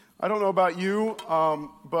I don't know about you,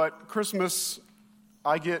 but Christmas,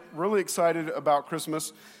 I get really excited about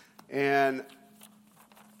Christmas, and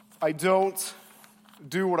I don't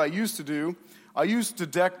do what I used to do. I used to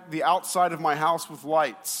deck the outside of my house with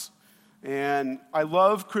lights, and I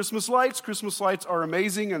love Christmas lights. Christmas lights are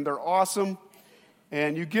amazing, and they're awesome,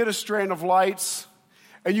 and you get a strand of lights,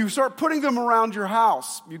 and you start putting them around your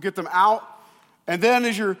house. You get them out, and then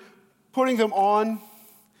as you're putting them on,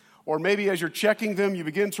 or maybe as you're checking them, you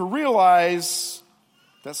begin to realize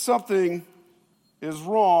that something is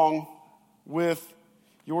wrong with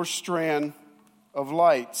your strand of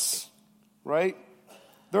lights, right?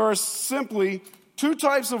 There are simply two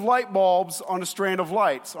types of light bulbs on a strand of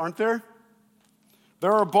lights, aren't there?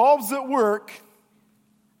 There are bulbs that work,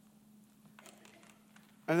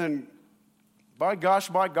 and then, by gosh,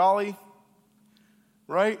 by golly,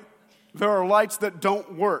 right? There are lights that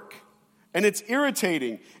don't work. And it's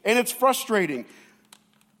irritating, and it's frustrating.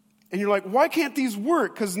 And you're like, why can't these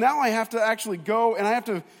work? Because now I have to actually go and I have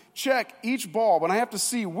to check each bulb, and I have to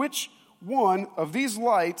see which one of these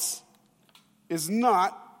lights is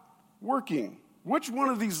not working. Which one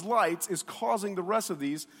of these lights is causing the rest of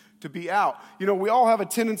these to be out? You know, we all have a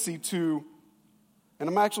tendency to, and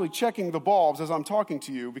I'm actually checking the bulbs as I'm talking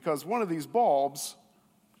to you, because one of these bulbs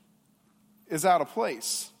is out of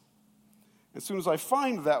place. As soon as I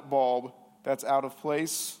find that bulb that's out of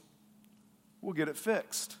place, we'll get it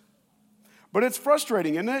fixed. But it's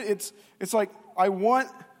frustrating, isn't it? It's like I want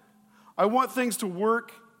things to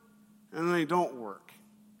work, and they don't work.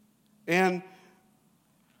 And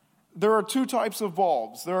there are two types of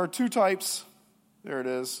bulbs. There are two types. There it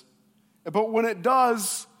is. But when it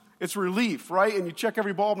does, it's relief, right? And you check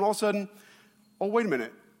every bulb, and all of a sudden, oh, wait a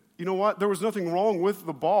minute. You know what? There was nothing wrong with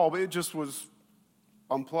the bulb. It just was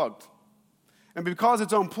unplugged. And because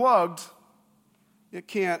it's unplugged, it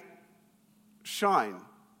can't shine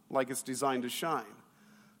like it's designed to shine.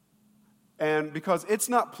 And because it's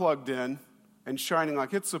not plugged in and shining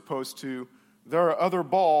like it's supposed to, there are other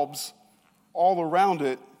bulbs all around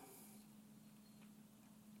it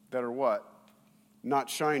that are what? Not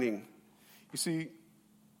shining. You see,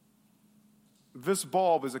 this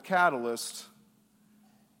bulb is a catalyst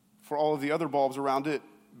for all of the other bulbs around it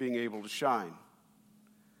being able to shine.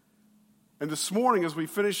 And this morning, as we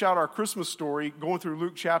finish out our Christmas story, going through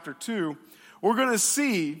Luke chapter 2, we're going to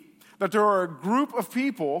see that there are a group of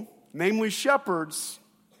people, namely shepherds,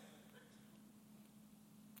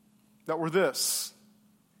 that were this.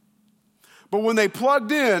 But when they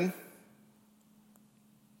plugged in,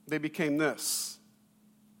 they became this.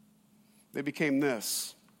 They became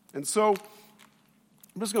this. And so,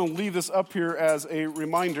 I'm just going to leave this up here as a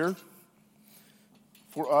reminder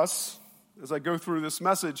for us as I go through this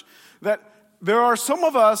message, that there are some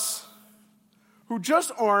of us who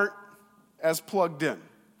just aren't as plugged in.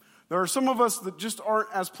 There are some of us that just aren't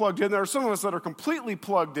as plugged in. There are some of us that are completely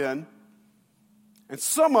plugged in, and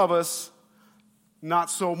some of us not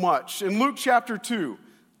so much. In Luke chapter 2,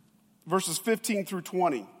 verses 15 through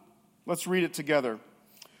 20, let's read it together.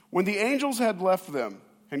 When the angels had left them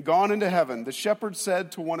and gone into heaven, the shepherds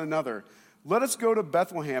said to one another, "Let us go to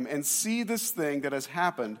Bethlehem and see this thing that has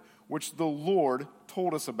happened, which the Lord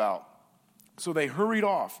told us about." So they hurried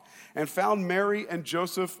off and found Mary and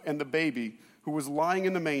Joseph and the baby who was lying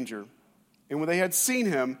in the manger. And when they had seen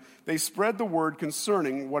him, they spread the word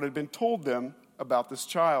concerning what had been told them about this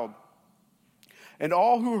child. And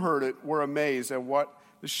all who heard it were amazed at what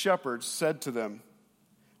the shepherds said to them.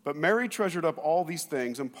 But Mary treasured up all these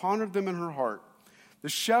things and pondered them in her heart. The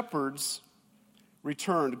shepherds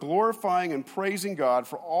returned, glorifying and praising God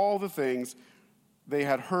for all the things they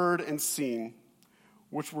had heard and seen,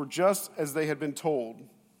 which were just as they had been told.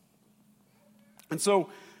 And so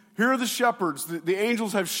here are the shepherds. The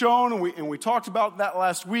angels have shown, and we talked about that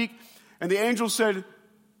last week. And the angels said,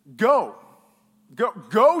 go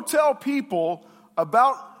tell people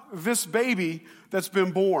about this baby that's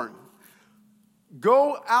been born.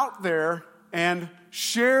 Go out there and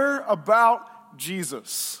share about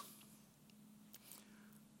Jesus.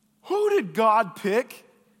 Who did God pick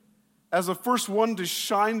as the first one to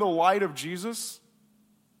shine the light of Jesus?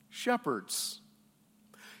 Shepherds.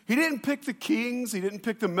 He didn't pick the kings. He didn't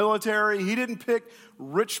pick the military. He didn't pick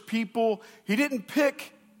rich people. He didn't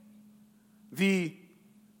pick the,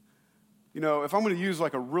 if I'm going to use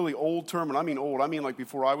like a really old term, and I mean old, I mean like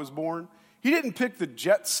before I was born. He didn't pick the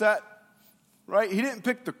jet set, right? He didn't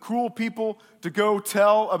pick the cool people to go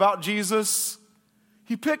tell about Jesus.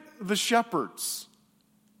 He picked the shepherds.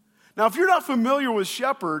 Now, if you're not familiar with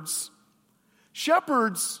shepherds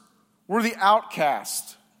were the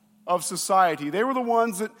outcast of society. They were the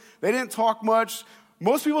ones that, they didn't talk much.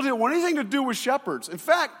 Most people didn't want anything to do with shepherds. In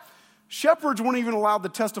fact, shepherds weren't even allowed to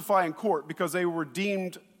testify in court because they were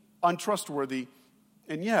deemed untrustworthy,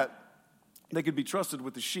 and yet they could be trusted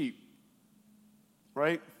with the sheep.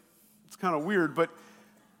 Right? It's kind of weird, but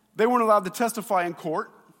they weren't allowed to testify in court.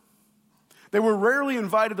 They were rarely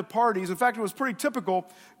invited to parties. In fact, it was pretty typical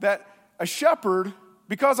that a shepherd,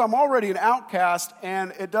 because I'm already an outcast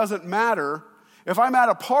and it doesn't matter, if I'm at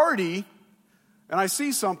a party and I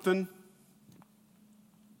see something,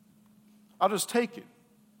 I'll just take it.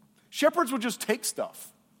 Shepherds would just take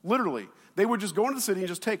stuff, literally. They would just go into the city and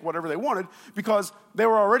just take whatever they wanted because they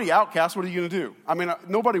were already outcasts. What are you going to do? I mean,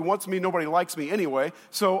 nobody wants me, nobody likes me anyway,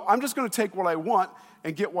 so I'm just going to take what I want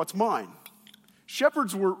and get what's mine.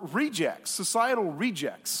 Shepherds were rejects, societal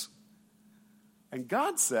rejects. And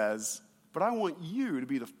God says, but I want you to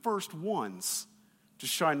be the first ones to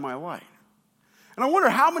shine my light. And I wonder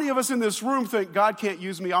how many of us in this room think God can't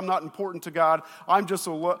use me, I'm not important to God, I'm just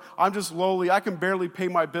lowly, I can barely pay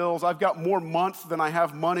my bills, I've got more month than I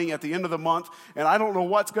have money at the end of the month, and I don't know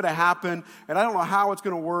what's going to happen, and I don't know how it's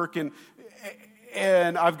going to work,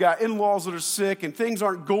 and I've got in-laws that are sick, and things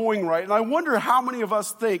aren't going right. And I wonder how many of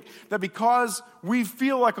us think that because we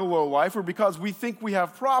feel like a lowlife or because we think we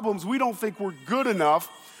have problems, we don't think we're good enough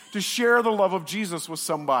to share the love of Jesus with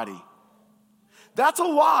somebody. That's a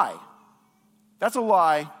lie. That's a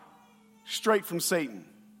lie straight from Satan.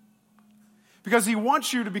 Because he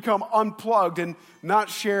wants you to become unplugged and not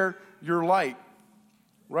share your light,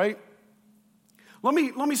 right? Let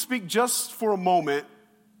me speak just for a moment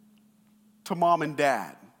to mom and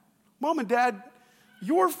dad. Mom and dad,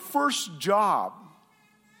 your first job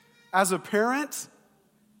as a parent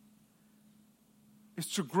is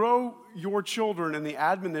to grow your children in the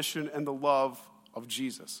admonition and the love of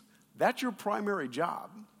Jesus. That's your primary job.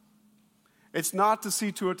 It's not to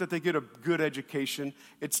see to it that they get a good education.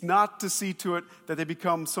 It's not to see to it that they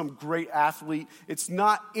become some great athlete. It's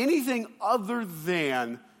not anything other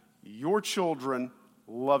than your children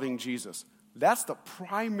loving Jesus. That's the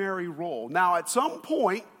primary role. Now, at some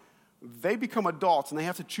point, they become adults and they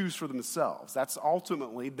have to choose for themselves. That's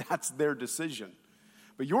their decision.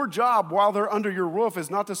 But your job while they're under your roof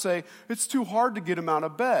is not to say, it's too hard to get them out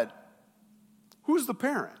of bed. Who's the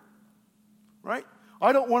parent? Right?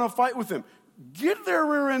 I don't want to fight with them. Get their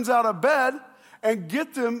rear ends out of bed and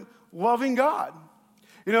get them loving God.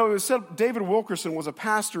 You know, it was said David Wilkerson was a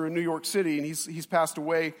pastor in New York City, and he's passed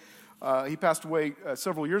away. He passed away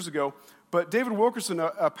several years ago. But David Wilkerson,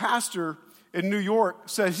 a pastor in New York,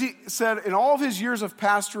 said in all of his years of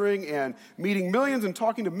pastoring and meeting millions and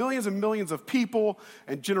talking to millions and millions of people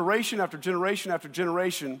and generation after generation after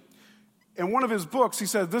generation, in one of his books, he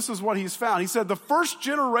said this is what he's found. He said the first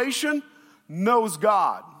generation knows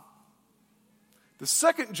God. The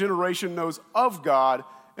second generation knows of God,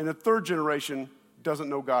 and the third generation doesn't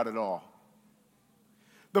know God at all.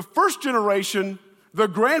 The first generation, the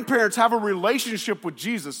grandparents have a relationship with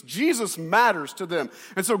Jesus. Jesus matters to them.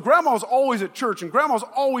 And so grandma's always at church, and grandma's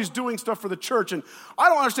always doing stuff for the church. And I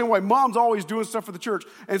don't understand why mom's always doing stuff for the church.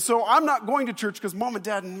 And so I'm not going to church because mom and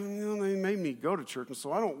dad, they made me go to church, and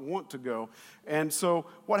so I don't want to go. And so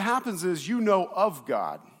what happens is you know of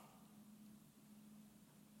God.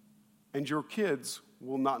 And your kids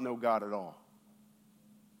will not know God at all.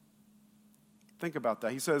 Think about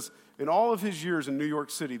that. He says, in all of his years in New York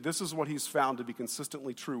City, this is what he's found to be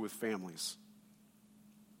consistently true with families.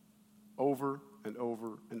 Over and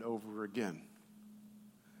over and over again.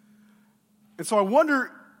 And so I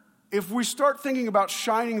wonder if we start thinking about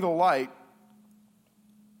shining the light,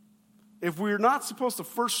 if we're not supposed to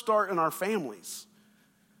first start in our families,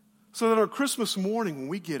 so that on Christmas morning when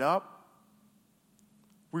we get up,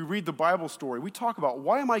 we read the Bible story. We talk about,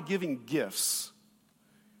 why am I giving gifts?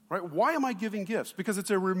 Right? Why am I giving gifts? Because it's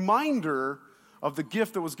a reminder of the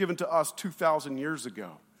gift that was given to us 2,000 years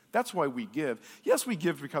ago. That's why we give. Yes, we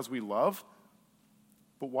give because we love.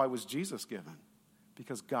 But why was Jesus given?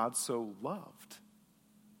 Because God so loved.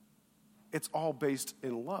 It's all based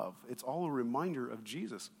in love. It's all a reminder of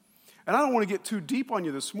Jesus. And I don't want to get too deep on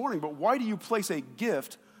you this morning, but why do you place a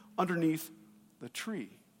gift underneath the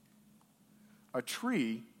tree? A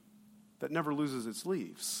tree that never loses its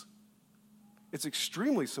leaves. It's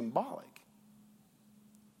extremely symbolic.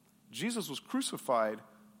 Jesus was crucified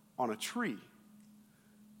on a tree,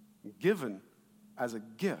 given as a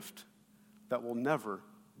gift that will never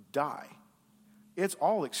die. It's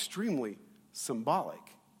all extremely symbolic,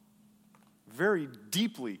 very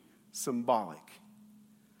deeply symbolic.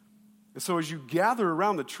 And so as you gather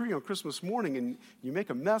around the tree on Christmas morning and you make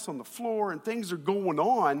a mess on the floor and things are going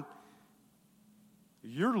on,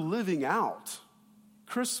 you're living out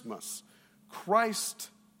Christmas. Christ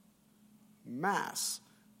Mass.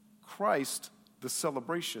 Christ, the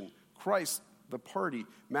celebration. Christ, the party.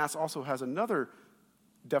 Mass also has another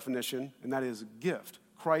definition, and that is gift.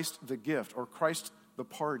 Christ, the gift, or Christ, the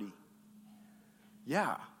party.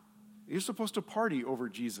 Yeah, you're supposed to party over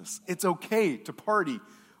Jesus. It's okay to party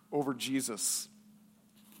over Jesus.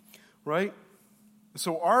 Right?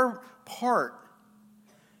 So our part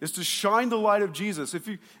is to shine the light of Jesus.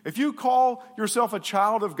 If you call yourself a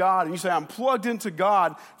child of God and you say, I'm plugged into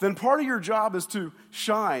God, then part of your job is to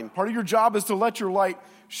shine. Part of your job is to let your light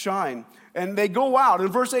shine. And they go out.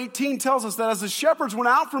 And verse 18 tells us that as the shepherds went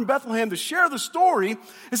out from Bethlehem to share the story,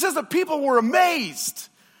 it says that people were amazed.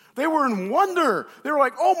 They were in wonder. They were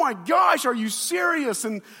like, oh my gosh, are you serious?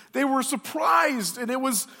 And they were surprised. And it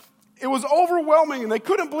was overwhelming, and they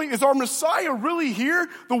couldn't believe, is our Messiah really here?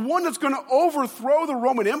 The one that's going to overthrow the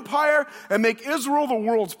Roman Empire and make Israel the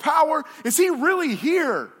world's power? Is he really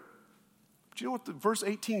here? But you know what verse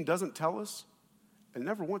 18 doesn't tell us? It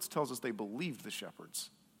never once tells us they believed the shepherds.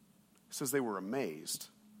 It says they were amazed.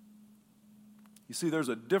 You see, there's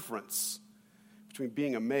a difference between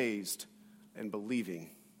being amazed and believing.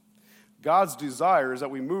 God's desire is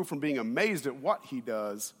that we move from being amazed at what he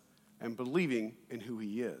does and believing in who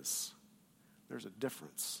he is. There's a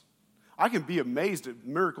difference. I can be amazed at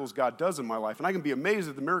miracles God does in my life, and I can be amazed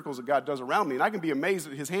at the miracles that God does around me, and I can be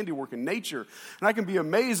amazed at his handiwork in nature, and I can be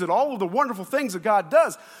amazed at all of the wonderful things that God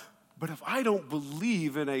does. But if I don't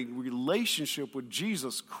believe in a relationship with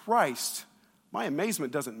Jesus Christ, my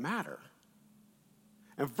amazement doesn't matter.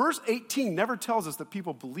 And verse 18 never tells us that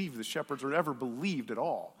people believed the shepherds or ever believed at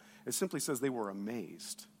all. It simply says they were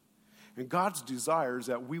amazed. And God's desire is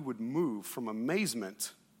that we would move from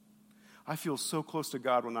amazement. I feel so close to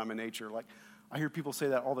God when I'm in nature. Like, I hear people say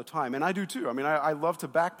that all the time, and I do too. I mean, I love to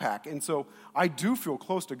backpack, and so I do feel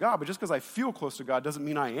close to God, but just because I feel close to God doesn't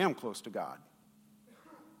mean I am close to God.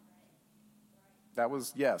 That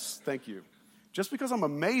was, yes, thank you. Just because I'm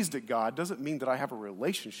amazed at God doesn't mean that I have a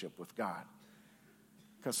relationship with God.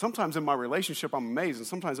 Because sometimes in my relationship I'm amazed, and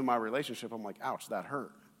sometimes in my relationship I'm like, ouch, that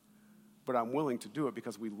hurt. But I'm willing to do it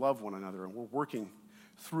because we love one another and we're working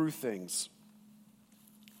through things.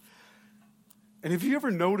 And have you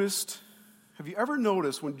ever noticed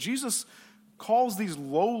when Jesus calls these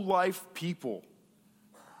low-life people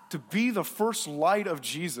to be the first light of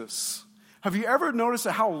Jesus, have you ever noticed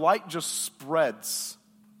how light just spreads?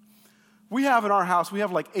 We have in our house, we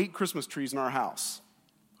have like 8 Christmas trees in our house,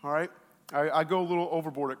 all right? I go a little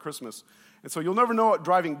overboard at Christmas. And so you'll never know it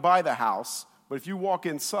driving by the house, but if you walk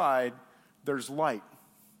inside, there's light.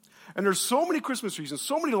 And there's so many Christmas trees and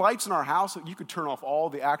so many lights in our house that you could turn off all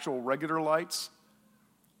the actual regular lights,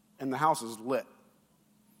 and the house is lit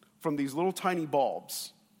from these little tiny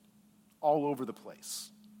bulbs all over the place.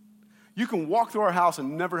 You can walk through our house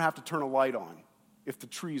and never have to turn a light on if the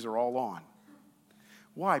trees are all on.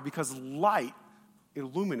 Why? Because light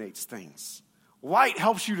illuminates things. Light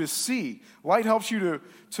helps you to see. Light helps you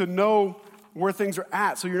to know where things are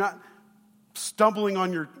at, so you're not stumbling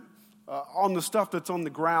on on the stuff that's on the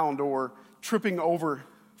ground or tripping over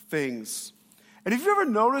things. And have you ever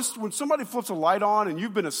noticed when somebody flips a light on and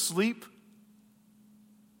you've been asleep,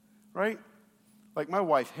 right? Like my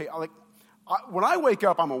wife, when I wake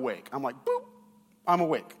up, I'm awake. I'm like, boop, I'm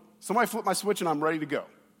awake. Somebody flip my switch and I'm ready to go.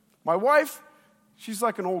 My wife, she's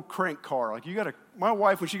like an old crank car. Like my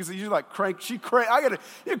wife, when she's like crank, you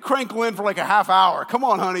crank Lynn for like a half hour. Come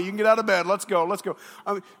on, honey, you can get out of bed. Let's go.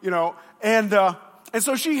 And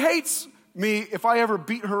so she hates me if I ever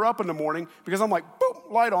beat her up in the morning because I'm like, boop,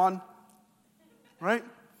 light on, right?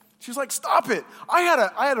 She's like, stop it. I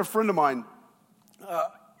had a friend of mine. I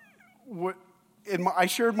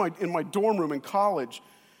shared in my dorm room in college,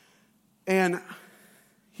 and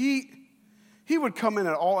he would come in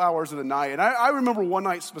at all hours of the night. And I remember one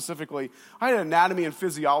night specifically, I had an anatomy and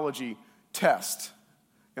physiology test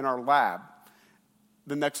in our lab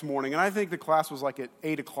the next morning. And I think the class was like at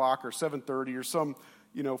 8 o'clock or 7:30 or some,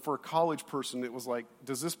 for a college person, it was like,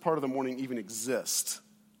 does this part of the morning even exist,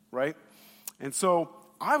 right? And so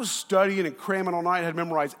I was studying and cramming all night. I had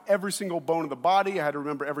memorized every single bone of the body. I had to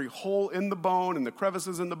remember every hole in the bone and the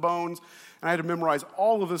crevices in the bones. And I had to memorize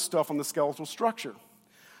all of this stuff on the skeletal structure.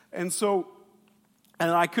 And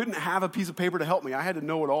I couldn't have a piece of paper to help me. I had to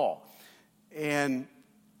know it all. And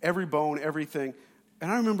every bone, everything.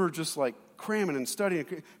 And I remember just like cramming and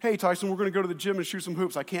studying. Hey, Tyson, we're going to go to the gym and shoot some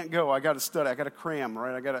hoops. I can't go. I got to study. I got to cram,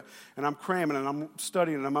 right? And I'm cramming and I'm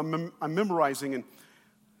studying and I'm memorizing. And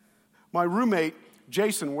my roommate,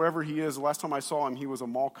 Jason, wherever he is, the last time I saw him, he was a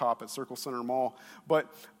mall cop at Circle Center Mall.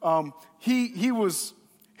 But he was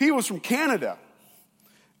from Canada.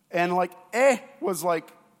 And that was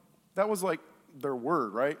like their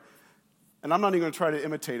word, right? And I'm not even going to try to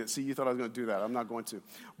imitate it. See, you thought I was going to do that. I'm not going to.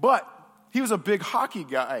 But he was a big hockey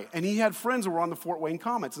guy, and he had friends who were on the Fort Wayne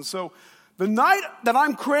Komets. And so the night that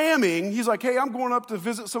I'm cramming, he's like, hey, I'm going up to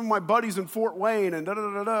visit some of my buddies in Fort Wayne, and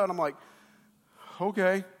da-da-da-da-da. And I'm like,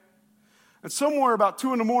 okay. And somewhere about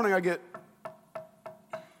 2 in the morning, I get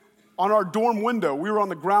on our dorm window. We were on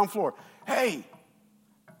the ground floor. Hey.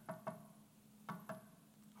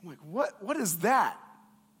 I'm like, what is that?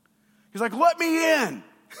 He's like, let me in.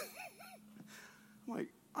 I'm like,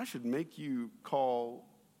 I should make you call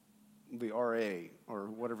the RA or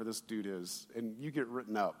whatever this dude is, and you get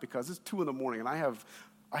written up because it's 2 in the morning, and I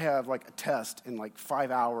have like a test in like 5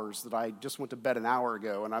 hours that I just went to bed an hour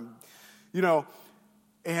ago, and I'm,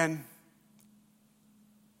 and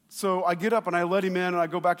so I get up and I let him in and I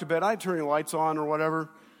go back to bed. I turn the lights on or whatever.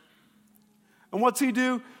 And what's he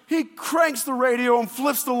do? He cranks the radio and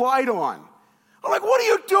flips the light on. I'm like, what are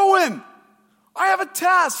you doing? I have a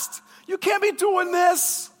test. You can't be doing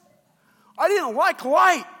this. I didn't like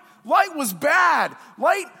light. Light was bad.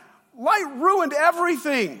 Light ruined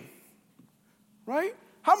everything. Right?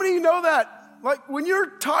 How many of you know that? Like when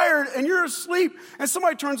you're tired and you're asleep and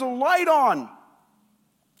somebody turns a light on,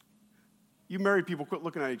 you married people quit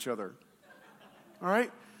looking at each other. All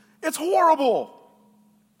right? It's horrible.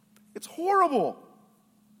 It's horrible.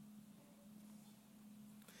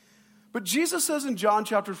 But Jesus says in John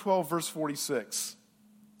chapter 12, verse 46,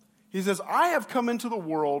 he says, I have come into the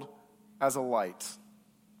world as a light,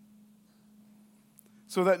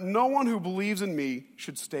 so that no one who believes in me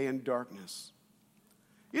should stay in darkness.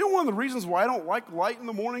 You know one of the reasons why I don't like light in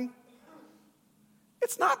the morning?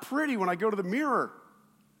 It's not pretty when I go to the mirror.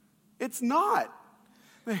 It's not.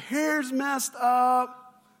 The hair's messed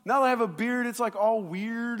up. Now that I have a beard, it's like all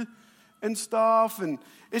weird and stuff. And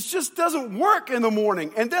it just doesn't work in the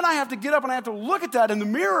morning. And then I have to get up and I have to look at that in the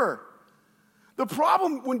mirror. The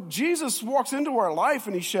problem when Jesus walks into our life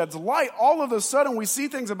and he sheds light, all of a sudden we see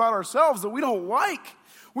things about ourselves that we don't like.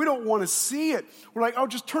 We don't want to see it. We're like, oh,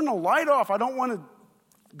 just turn the light off. I don't want to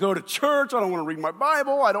go to church. I don't want to read my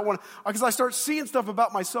Bible. I don't want to, because I start seeing stuff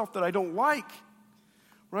about myself that I don't like.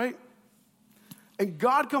 Right? And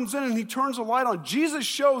God comes in and he turns the light on. Jesus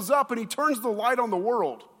shows up and he turns the light on the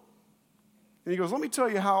world. And he goes, let me tell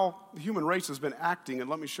you how the human race has been acting, and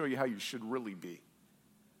let me show you how you should really be.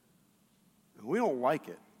 And we don't like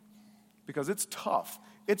it because it's tough.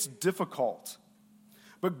 It's difficult.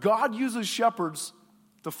 But God uses shepherds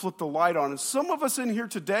to flip the light on. And some of us in here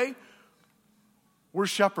today, we're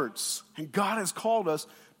shepherds. And God has called us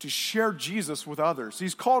to share Jesus with others.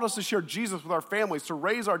 He's called us to share Jesus with our families, to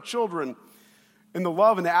raise our children in the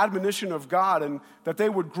love and the admonition of God, and that they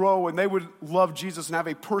would grow and they would love Jesus and have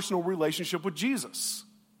a personal relationship with Jesus.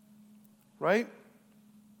 Right?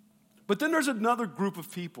 But then there's another group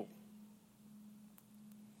of people.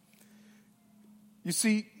 You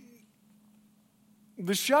see,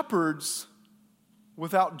 the shepherds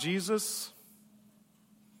without Jesus,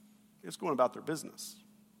 it's going about their business.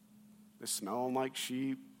 They're smelling like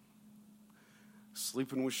sheep,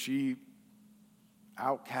 sleeping with sheep,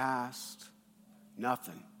 outcast.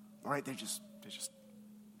 Nothing. All right, they just.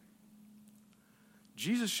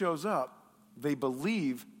 Jesus shows up, they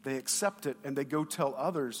believe, they accept it, and they go tell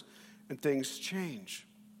others, and things change.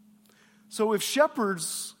 So if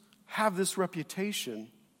shepherds have this reputation,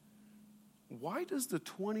 why does the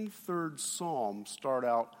 23rd Psalm start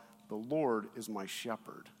out, the Lord is my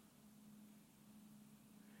shepherd?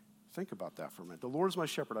 Think about that for a minute. The Lord is my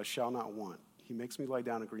shepherd, I shall not want. He makes me lie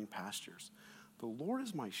down in green pastures. The Lord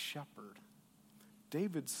is my shepherd.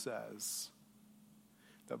 David says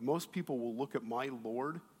that most people will look at my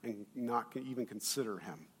Lord and not even consider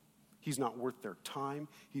him. He's not worth their time.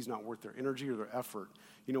 He's not worth their energy or their effort.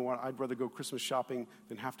 You know what? I'd rather go Christmas shopping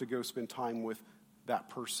than have to go spend time with that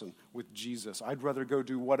person, with Jesus. I'd rather go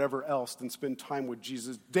do whatever else than spend time with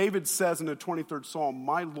Jesus. David says in the 23rd Psalm,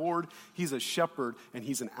 my Lord, he's a shepherd and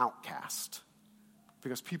he's an outcast.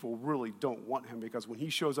 Because people really don't want him, because when he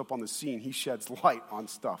shows up on the scene, he sheds light on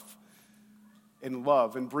stuff and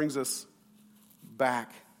love and brings us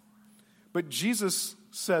back. But Jesus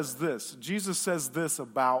says this. Jesus says this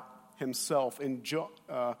about himself in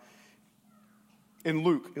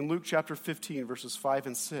Luke chapter 15, verses 5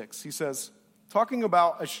 and 6. He says,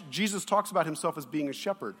 Jesus talks about himself as being a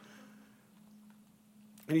shepherd.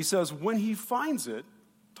 And he says, when he finds it,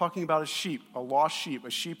 talking about a sheep, a lost sheep, a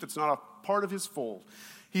sheep that's not a part of his fold.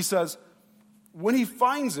 He says, when he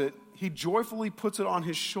finds it, he joyfully puts it on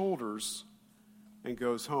his shoulders and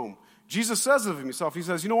goes home. Jesus says of himself, he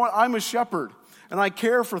says, you know what? I'm a shepherd, and I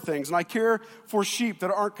care for things, and I care for sheep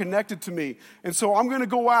that aren't connected to me. And so I'm going to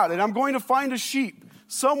go out, and I'm going to find a sheep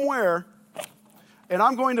somewhere, and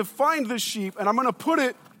I'm going to find this sheep, and I'm going to put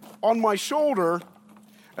it on my shoulder,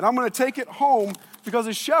 and I'm going to take it home, because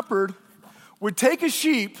a shepherd would take a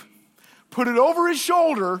sheep, put it over his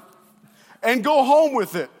shoulder, and go home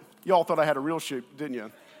with it. Y'all thought I had a real sheep, didn't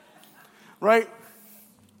you? Right?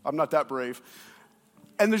 I'm not that brave.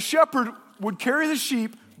 And the shepherd would carry the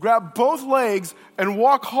sheep, grab both legs, and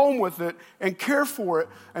walk home with it and care for it.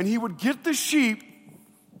 And he would get the sheep,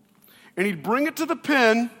 and he'd bring it to the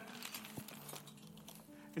pen,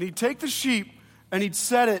 and he'd take the sheep, and he'd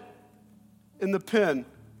set it in the pen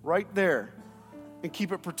right there and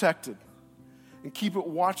keep it protected and keep it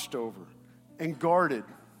watched over and guarded,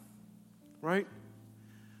 right?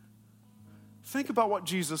 Think about what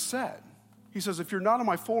Jesus said. He says, if you're not in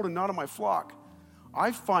my fold and not in my flock,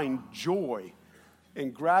 I find joy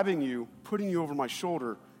in grabbing you, putting you over my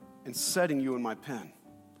shoulder, and setting you in my pen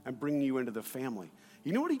and bringing you into the family.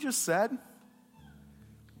 You know what he just said?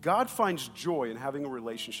 God finds joy in having a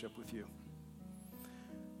relationship with you.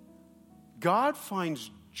 God finds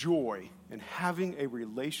joy in having a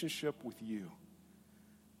relationship with you.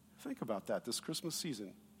 Think about that this Christmas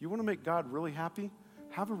season. You want to make God really happy?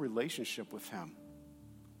 Have a relationship with him.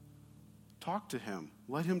 Talk to him.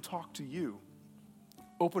 Let him talk to you.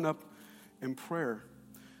 Open up in prayer.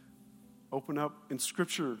 Open up in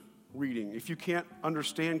scripture reading. If you can't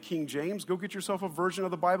understand King James, go get yourself a version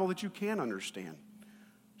of the Bible that you can understand.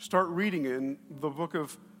 Start reading in the book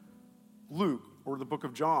of Luke or the book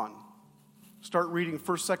of John. Start reading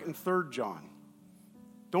 1st, 2nd, and 3rd John.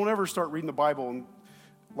 Don't ever start reading the Bible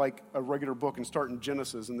like a regular book and start in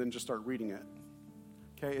Genesis and then just start reading it.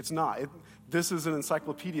 Okay, it's not. This is an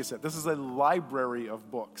encyclopedia set. This is a library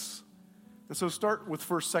of books. And so start with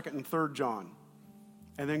 1st, 2nd, and 3rd John,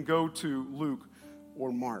 and then go to Luke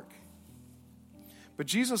or Mark. But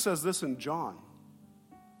Jesus says this in John.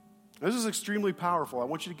 This is extremely powerful. I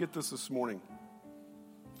want you to get this morning.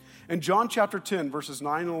 In John chapter 10, verses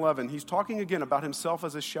 9 and 11, he's talking again about himself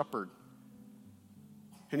as a shepherd.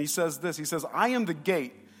 And he says this, he says, I am the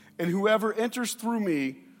gate, and whoever enters through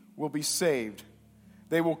me will be saved.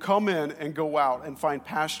 They will come in and go out and find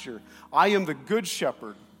pasture. I am the good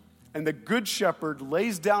shepherd, and the good shepherd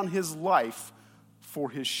lays down his life for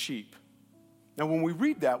his sheep. Now, when we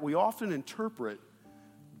read that, we often interpret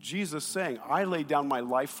Jesus saying, I lay down my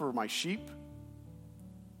life for my sheep.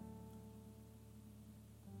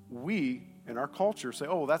 We, in our culture, say,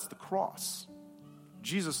 oh, that's the cross.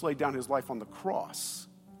 Jesus laid down his life on the cross.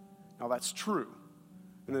 Now, that's true,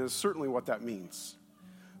 and it is certainly what that means.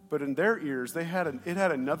 But in their ears, it had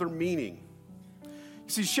another meaning. You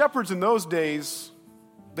see, shepherds in those days,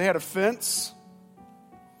 they had a fence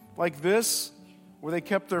like this where they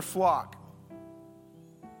kept their flock,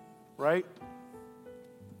 right?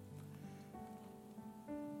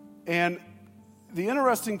 And the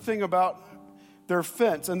interesting thing about their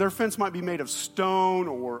fence, and their fence might be made of stone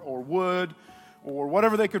or wood or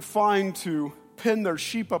whatever they could find to pin their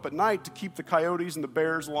sheep up at night to keep the coyotes and the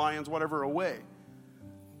bears, lions, whatever away.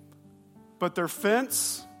 But their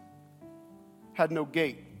fence had no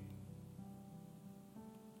gate.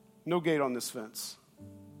 No gate on this fence.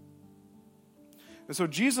 And so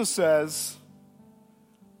Jesus says,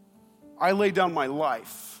 I lay down my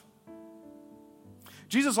life.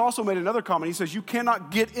 Jesus also made another comment. He says, you cannot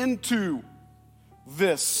get into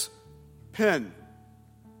this pen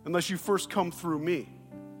unless you first come through me.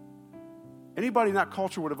 Anybody in that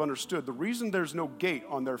culture would have understood the reason there's no gate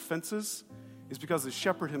on their fences is because the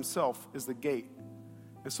shepherd himself is the gate.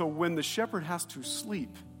 And so when the shepherd has to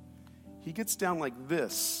sleep, he gets down like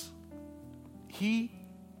this. He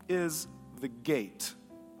is the gate.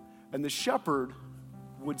 And the shepherd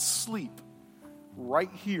would sleep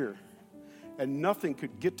right here. And nothing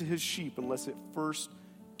could get to his sheep unless it first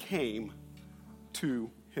came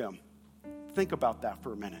to him. Think about that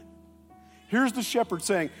for a minute. Here's the shepherd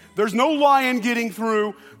saying, there's no lion getting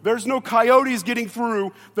through. There's no coyotes getting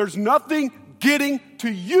through. There's nothing getting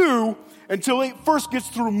to you until it first gets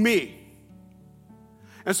through me.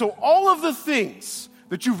 And so all of the things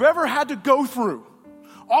that you've ever had to go through,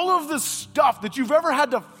 all of the stuff that you've ever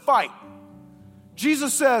had to fight,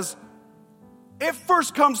 Jesus says, it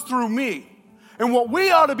first comes through me. And what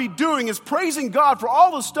we ought to be doing is praising God for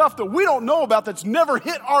all the stuff that we don't know about that's never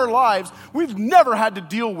hit our lives, we've never had to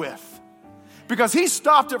deal with. Because he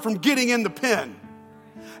stopped it from getting in the pen.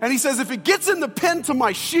 And he says, if it gets in the pen to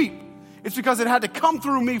my sheep, it's because it had to come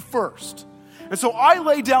through me first. And so I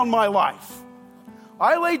lay down my life.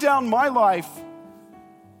 I lay down my life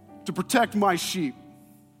to protect my sheep.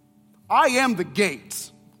 I am the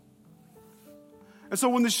gate. And so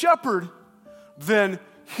when the shepherd then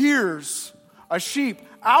hears a sheep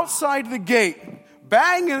outside the gate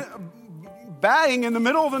bang in the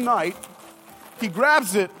middle of the night. He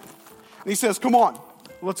grabs it and he says, come on,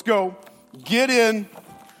 let's go. Get in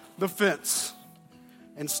the fence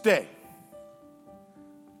and stay.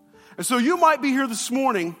 And so you might be here this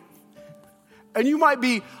morning and you might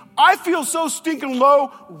be, I feel so stinking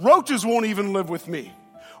low, roaches won't even live with me.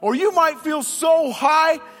 Or you might feel so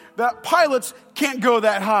high that pilots can't go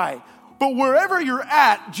that high. But wherever you're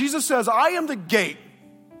at, Jesus says, I am the gate.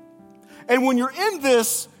 And when you're in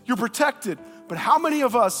this, you're protected. But how many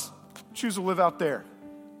of us choose to live out there?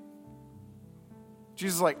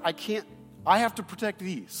 Jesus is like, I have to protect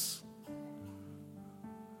these.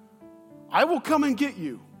 I will come and get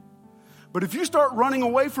you. But if you start running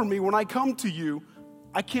away from me when I come to you,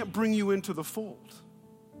 I can't bring you into the fold.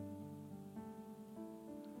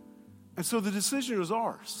 And so the decision is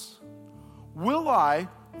ours. Will I,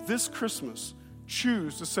 this Christmas,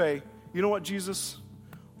 choose to say, you know what, Jesus?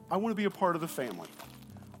 I want to be a part of the family.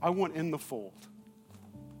 I want in the fold.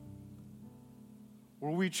 Or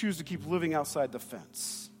will we choose to keep living outside the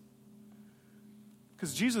fence?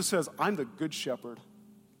 Because Jesus says, I'm the good shepherd,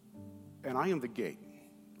 and I am the gate.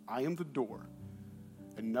 I am the door.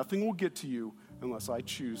 And nothing will get to you unless I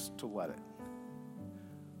choose to let it.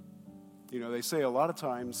 You know, they say a lot of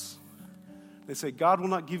times, they say, God will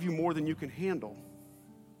not give you more than you can handle.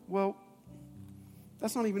 Well,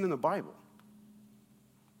 that's not even in the Bible.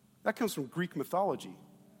 That comes from Greek mythology.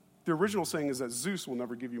 The original saying is that Zeus will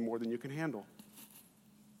never give you more than you can handle.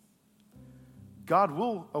 God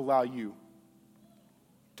will allow you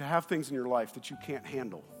to have things in your life that you can't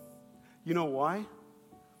handle. You know why?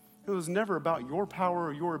 It was never about your power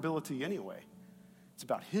or your ability anyway. It's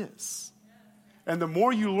about His. And the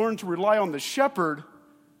more you learn to rely on the shepherd,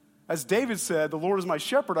 as David said, the Lord is my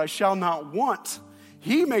shepherd, I shall not want.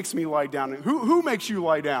 He makes me lie down. Who makes you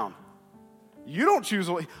lie down? You don't choose.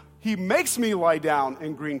 He makes me lie down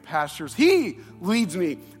in green pastures. He leads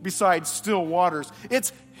me beside still waters.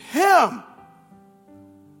 It's Him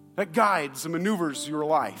that guides and maneuvers your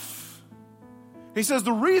life. He says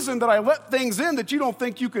the reason that I let things in that you don't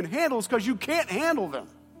think you can handle is because you can't handle them.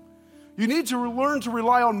 You need to learn to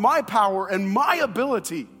rely on my power and my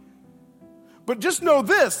ability. But just know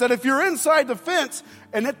this, that if you're inside the fence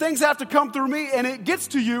and that things have to come through me and it gets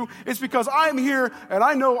to you, it's because I'm here and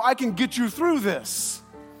I know I can get you through this.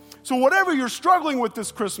 So whatever you're struggling with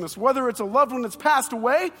this Christmas, whether it's a loved one that's passed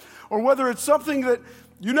away or whether it's something that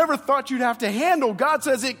you never thought you'd have to handle, God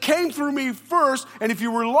says it came through me first, and if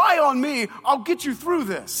you rely on me, I'll get you through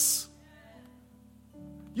this.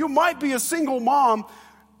 You might be a single mom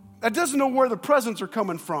that doesn't know where the presents are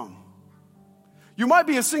coming from. You might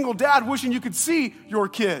be a single dad wishing you could see your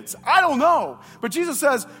kids. I don't know. But Jesus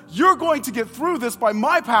says, you're going to get through this by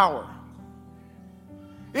my power.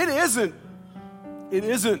 It isn't,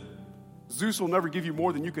 Zeus will never give you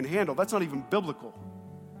more than you can handle. That's not even biblical.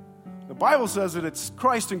 The Bible says that it's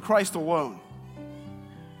Christ and Christ alone.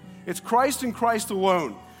 It's Christ and Christ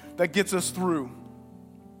alone that gets us through.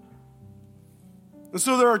 And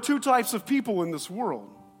so there are two types of people in this world.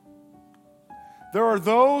 There are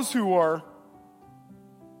those who are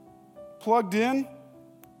plugged in,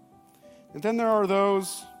 and then there are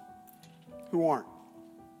those who aren't.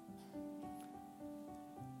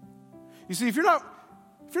 You see, if you're not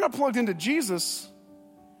plugged into Jesus,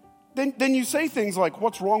 then you say things like,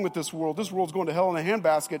 what's wrong with this world? This world's going to hell in a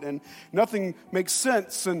handbasket, and nothing makes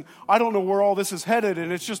sense, and I don't know where all this is headed,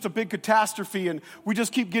 and it's just a big catastrophe, and we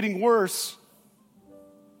just keep getting worse.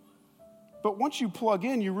 But once you plug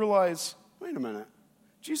in, you realize, wait a minute,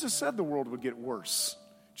 Jesus said the world would get worse.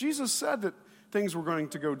 Jesus said that things were going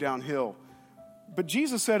to go downhill. But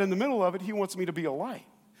Jesus said in the middle of it, He wants me to be a light.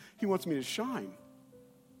 He wants me to shine.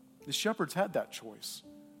 The shepherds had that choice.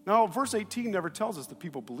 Now, verse 18 never tells us that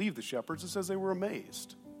people believed the shepherds. It says they were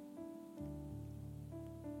amazed.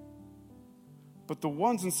 But the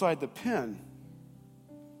ones inside the pen,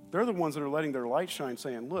 they're the ones that are letting their light shine,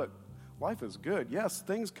 saying, look, life is good. Yes,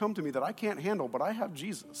 things come to me that I can't handle, but I have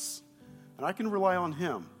Jesus, and I can rely on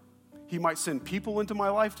Him. He might send people into my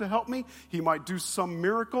life to help me. He might do some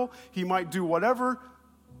miracle. He might do whatever,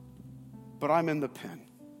 but I'm in the pen.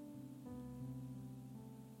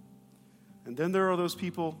 And then there are those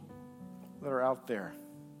people that are out there.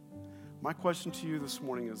 My question to you this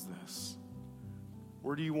morning is this: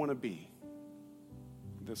 where do you want to be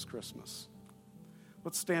this Christmas?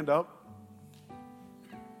 Let's stand up.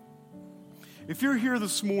 If you're here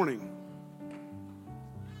this morning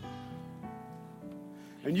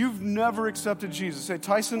and you've never accepted Jesus, say,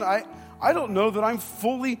 Tyson, I don't know that I'm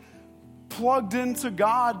fully plugged into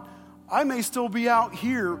God. I may still be out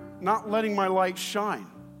here not letting my light shine.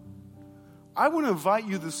 I want to invite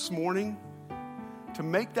you this morning to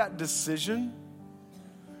make that decision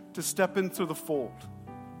to step into the fold.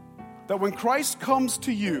 That when Christ comes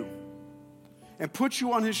to you and puts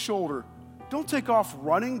you on his shoulder, don't take off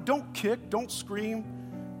running, don't kick, don't scream.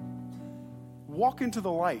 Walk into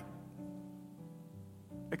the light.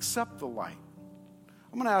 Accept the light.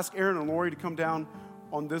 I'm going to ask Aaron and Lori to come down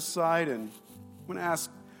on this side, and I'm going to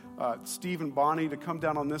ask Steve and Bonnie to come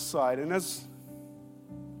down on this side. And as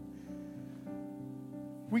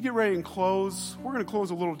we get ready and close, we're going to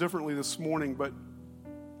close a little differently this morning, but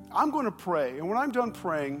I'm going to pray. And when I'm done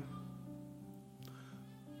praying,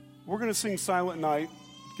 we're going to sing Silent Night.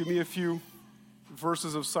 Give me a few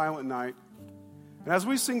verses of Silent Night. And as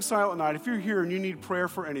we sing Silent Night, if you're here and you need prayer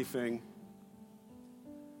for anything,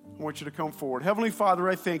 I want you to come forward. Heavenly Father,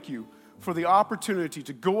 I thank you for the opportunity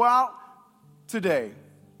to go out today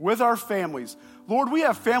with our families. Lord, we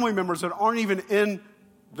have family members that aren't even in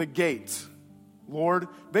the gate. Lord,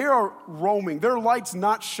 they are roaming. Their light's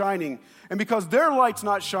not shining. And because their light's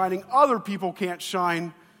not shining, other people can't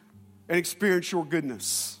shine and experience your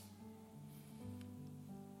goodness.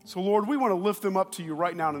 So, Lord, we want to lift them up to you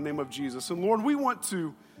right now in the name of Jesus. And, Lord, we want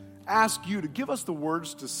to ask you to give us the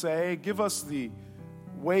words to say, give us the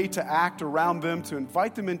way to act around them, to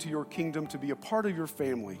invite them into your kingdom, to be a part of your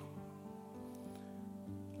family.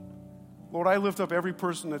 Lord, I lift up every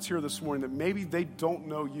person that's here this morning that maybe they don't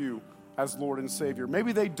know you as Lord and Savior.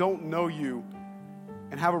 Maybe they don't know you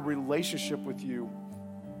and have a relationship with you.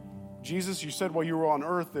 Jesus, you said while you were on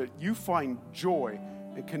earth that you find joy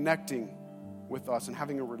in connecting with us and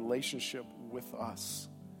having a relationship with us.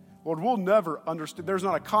 Lord, we'll never understand. There's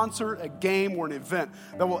not a concert, a game, or an event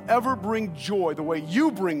that will ever bring joy the way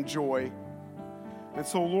you bring joy. And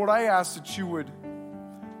so, Lord, I ask that you would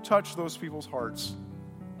touch those people's hearts.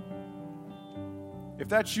 If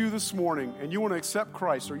that's you this morning and you want to accept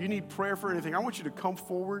Christ or you need prayer for anything, I want you to come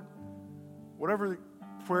forward, whatever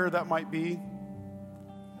prayer that might be,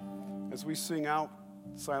 as we sing out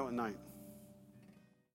Silent Night.